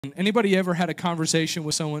Anybody ever had a conversation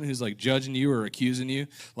with someone who's like judging you or accusing you?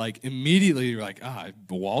 Like immediately you're like,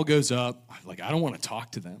 the wall goes up. Like, I don't want to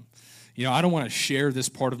talk to them. I don't want to share this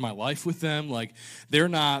part of my life with them. Like, they're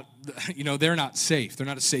not safe. They're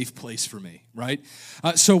not a safe place for me, right?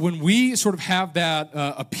 So when we sort of have that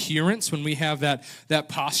appearance, when we have that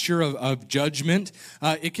posture of judgment,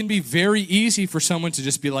 it can be very easy for someone to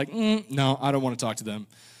just be like, no, I don't want to talk to them.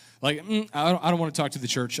 Like, I don't want to talk to the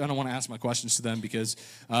church. I don't want to ask my questions to them because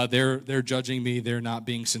they're judging me. They're not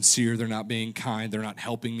being sincere. They're not being kind. They're not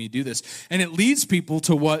helping me do this. And it leads people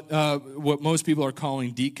to what most people are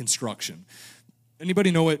calling deconstruction.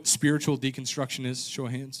 Anybody know what spiritual deconstruction is? Show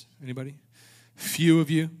of hands. Anybody? Few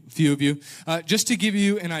of you. Just to give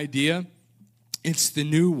you an idea, it's the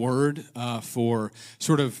new word for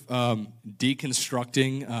sort of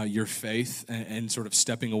deconstructing your faith and sort of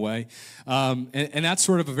stepping away. And that's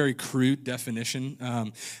sort of a very crude definition.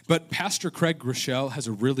 But Pastor Craig Groeschel has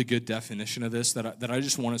a really good definition of this that I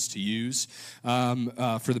just want us to use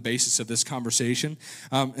for the basis of this conversation.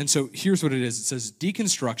 And so here's what it is. It says,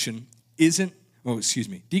 deconstruction is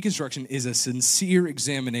a sincere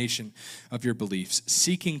examination of your beliefs,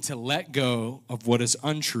 seeking to let go of what is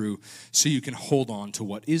untrue so you can hold on to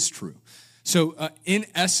what is true. So in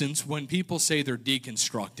essence, when people say they're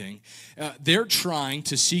deconstructing, they're trying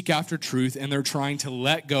to seek after truth and they're trying to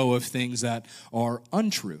let go of things that are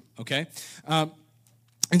untrue, okay?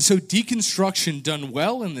 And so deconstruction done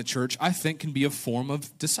well in the church, I think, can be a form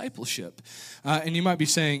of discipleship. And you might be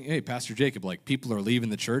saying, hey, Pastor Jacob, like people are leaving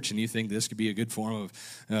the church and you think this could be a good form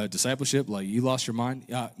of discipleship? Like you lost your mind?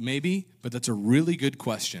 Maybe, but that's a really good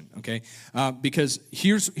question, okay? Because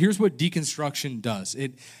here's what deconstruction does.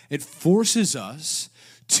 It forces us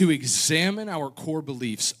to examine our core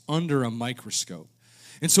beliefs under a microscope.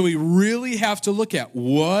 And so we really have to look at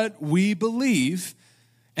what we believe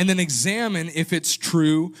and then examine if it's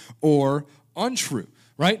true or untrue,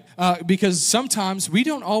 right? Because sometimes we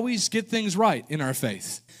don't always get things right in our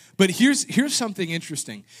faith. But here's something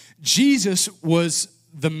interesting. Jesus was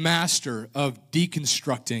the master of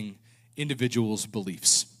deconstructing individuals'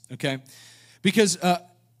 beliefs, okay? Because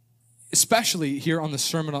especially here on the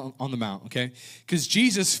Sermon on the Mount, okay? Because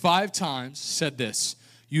Jesus 5 times said this,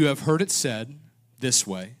 you have heard it said this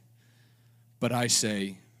way, but I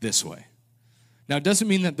say this way. Now, it doesn't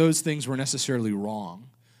mean that those things were necessarily wrong,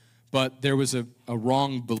 but there was a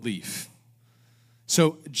wrong belief.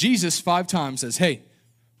 So Jesus 5 times says, hey,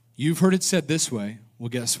 you've heard it said this way. Well,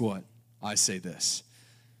 guess what? I say this.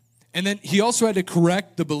 And then he also had to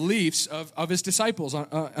correct the beliefs of his disciples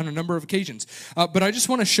on a number of occasions. But I just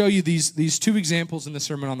want to show you these 2 examples in the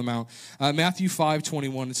Sermon on the Mount. Matthew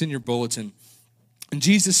 5:21, it's in your bulletin. And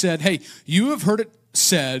Jesus said, hey, you have heard it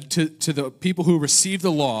said to the people who receive the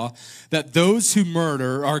law that those who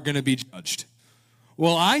murder are going to be judged.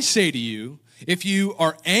 Well, I say to you, if you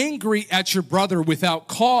are angry at your brother without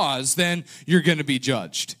cause, then you're going to be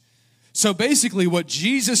judged. So basically what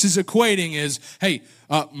Jesus is equating is, hey,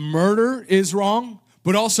 murder is wrong,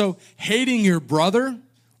 but also hating your brother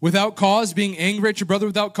without cause, being angry at your brother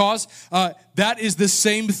without cause, that is the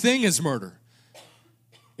same thing as murder.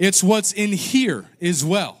 It's what's in here as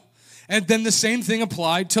well. And then the same thing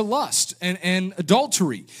applied to lust and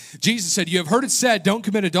adultery. Jesus said, you have heard it said, don't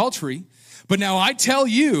commit adultery. But now I tell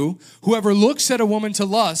you, whoever looks at a woman to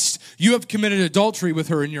lust, you have committed adultery with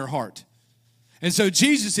her in your heart. And so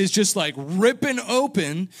Jesus is just like ripping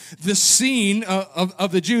open the scene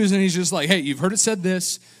of the Jews. And he's just like, hey, you've heard it said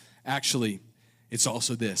this. Actually, it's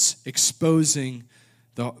also this. Exposing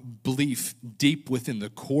the belief deep within the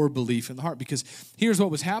core belief in the heart. Because here's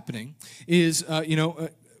what was happening is,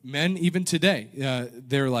 men even today,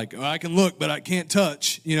 they're like, I can look, but I can't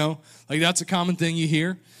touch, like that's a common thing you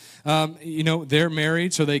hear. They're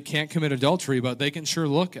married, so they can't commit adultery, but they can sure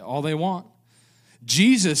look at all they want.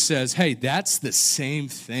 Jesus says, hey, that's the same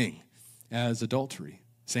thing as adultery.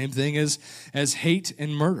 Same thing as hate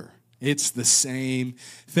and murder. It's the same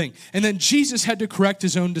thing. And then Jesus had to correct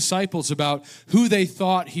his own disciples about who they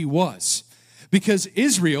thought he was. Because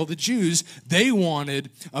Israel, the Jews, they wanted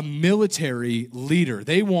a military leader.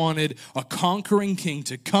 They wanted a conquering king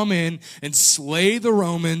to come in and slay the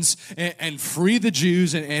Romans and free the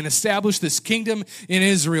Jews and establish this kingdom in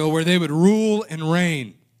Israel where they would rule and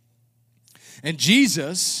reign. And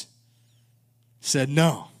Jesus said,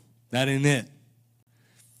 no, that ain't it.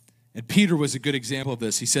 And Peter was a good example of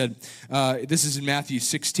this. He said, this is in Matthew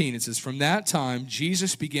 16. It says, from that time,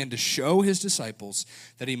 Jesus began to show his disciples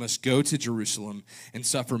that he must go to Jerusalem and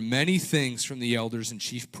suffer many things from the elders and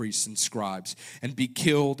chief priests and scribes and be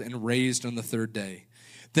killed and raised on the 3rd day.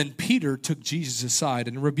 Then Peter took Jesus aside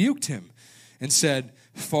and rebuked him and said,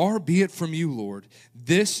 "Far be it from you, Lord.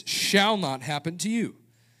 This shall not happen to you."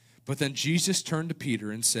 But then Jesus turned to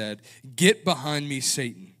Peter and said, "Get behind me,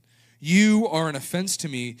 Satan. You are an offense to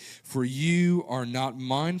me, for you are not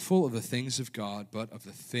mindful of the things of God, but of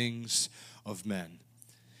the things of men."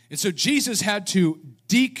 And so Jesus had to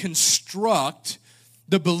deconstruct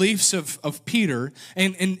the beliefs of Peter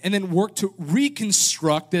and then work to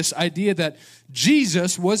reconstruct this idea that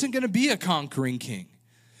Jesus wasn't going to be a conquering king.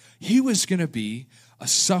 He was going to be a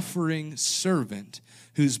suffering servant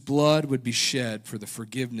whose blood would be shed for the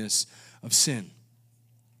forgiveness of sin.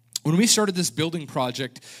 When we started this building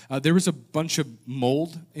project, there was a bunch of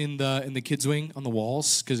mold in the kids' wing on the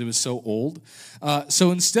walls because it was so old.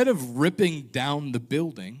 So instead of ripping down the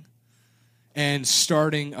building and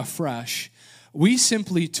starting afresh, we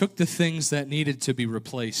simply took the things that needed to be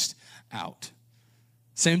replaced out.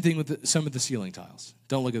 Same thing with some of the ceiling tiles.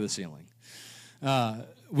 Don't look at the ceiling.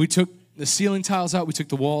 We took the ceiling tiles out, we took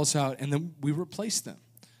the walls out, and then we replaced them.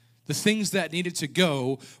 The things that needed to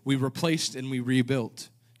go, we replaced and we rebuilt.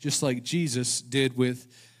 Just like Jesus did with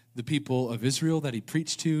the people of Israel that he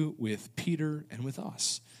preached to, with Peter, and with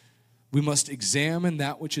us. We must examine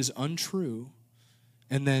that which is untrue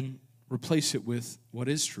and then replace it with what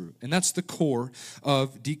is true. And that's the core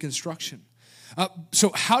of deconstruction.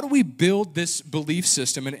 So how do we build this belief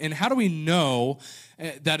system, and how do we know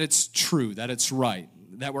that it's true, that it's right,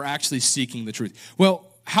 that we're actually seeking the truth?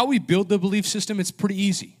 Well, how we build the belief system, it's pretty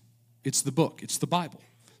easy. It's the book. It's the Bible.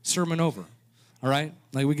 Sermon over. All right?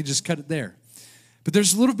 Like, we can just cut it there. But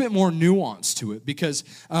there's a little bit more nuance to it because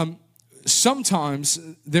sometimes,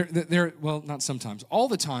 well, not sometimes, all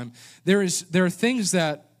the time, there are things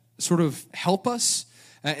that sort of help us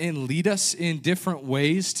and lead us in different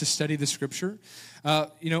ways to study the Scripture.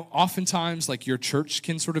 Oftentimes, like, your church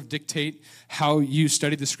can sort of dictate how you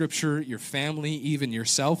study the Scripture, your family, even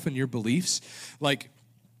yourself and your beliefs. Like,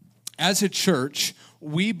 as a church,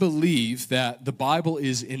 we believe that the Bible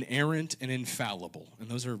is inerrant and infallible. And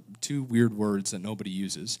those are two weird words that nobody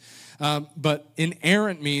uses. But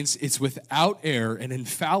inerrant means it's without error, and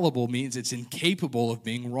infallible means it's incapable of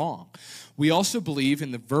being wrong. We also believe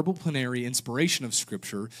in the verbal plenary inspiration of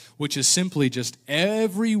Scripture, which is simply just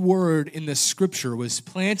every word in the Scripture was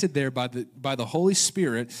planted there by the Holy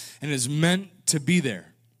Spirit and is meant to be there.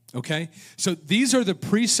 Okay? So these are the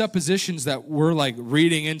presuppositions that we're like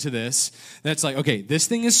reading into this. That's like, okay, this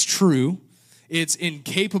thing is true, it's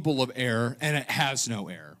incapable of error, and it has no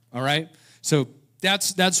error. All right? So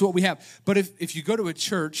that's what we have. But if you go to a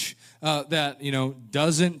church that,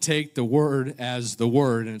 doesn't take the word as the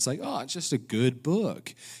word, and it's like, oh, it's just a good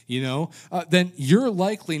book, then you're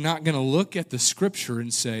likely not going to look at the Scripture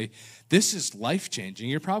and say, this is life-changing.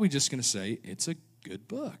 You're probably just going to say, it's a good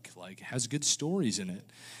book, like, has good stories in it.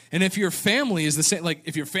 And if your family is the same, like,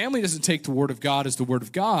 if your family doesn't take the Word of God as the Word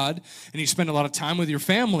of God, and you spend a lot of time with your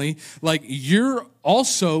family, like, you're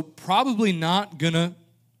also probably not going to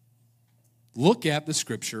look at the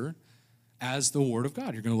Scripture as the Word of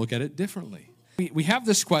God. You're going to look at it differently. We have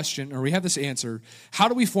this question, or we have this answer. How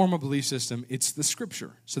do we form a belief system? It's the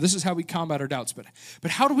Scripture. So this is how we combat our doubts.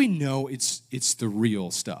 But how do we know it's the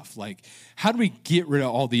real stuff? Like, how do we get rid of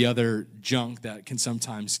all the other junk that can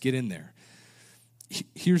sometimes get in there?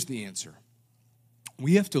 Here's the answer.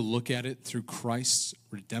 We have to look at it through Christ's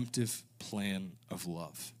redemptive plan of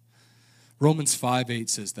love. Romans 5:8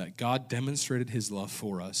 says that God demonstrated his love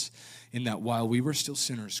for us in that while we were still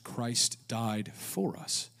sinners, Christ died for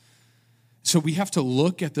us. So we have to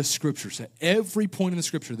look at the Scriptures, at every point in the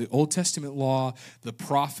Scripture, the Old Testament law, the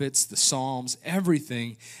prophets, the Psalms,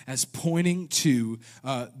 everything as pointing to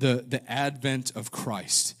the advent of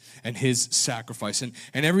Christ and his sacrifice. And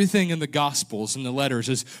everything in the Gospels and the letters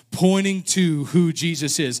is pointing to who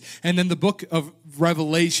Jesus is. And then the book of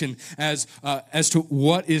Revelation as to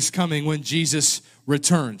what is coming when Jesus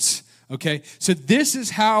returns. Okay? So this is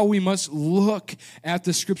how we must look at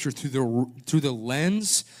the Scripture, through the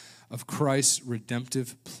lens of Christ's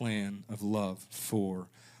redemptive plan of love for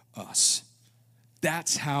us.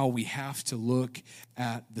 That's how we have to look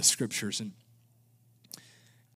at the Scriptures. And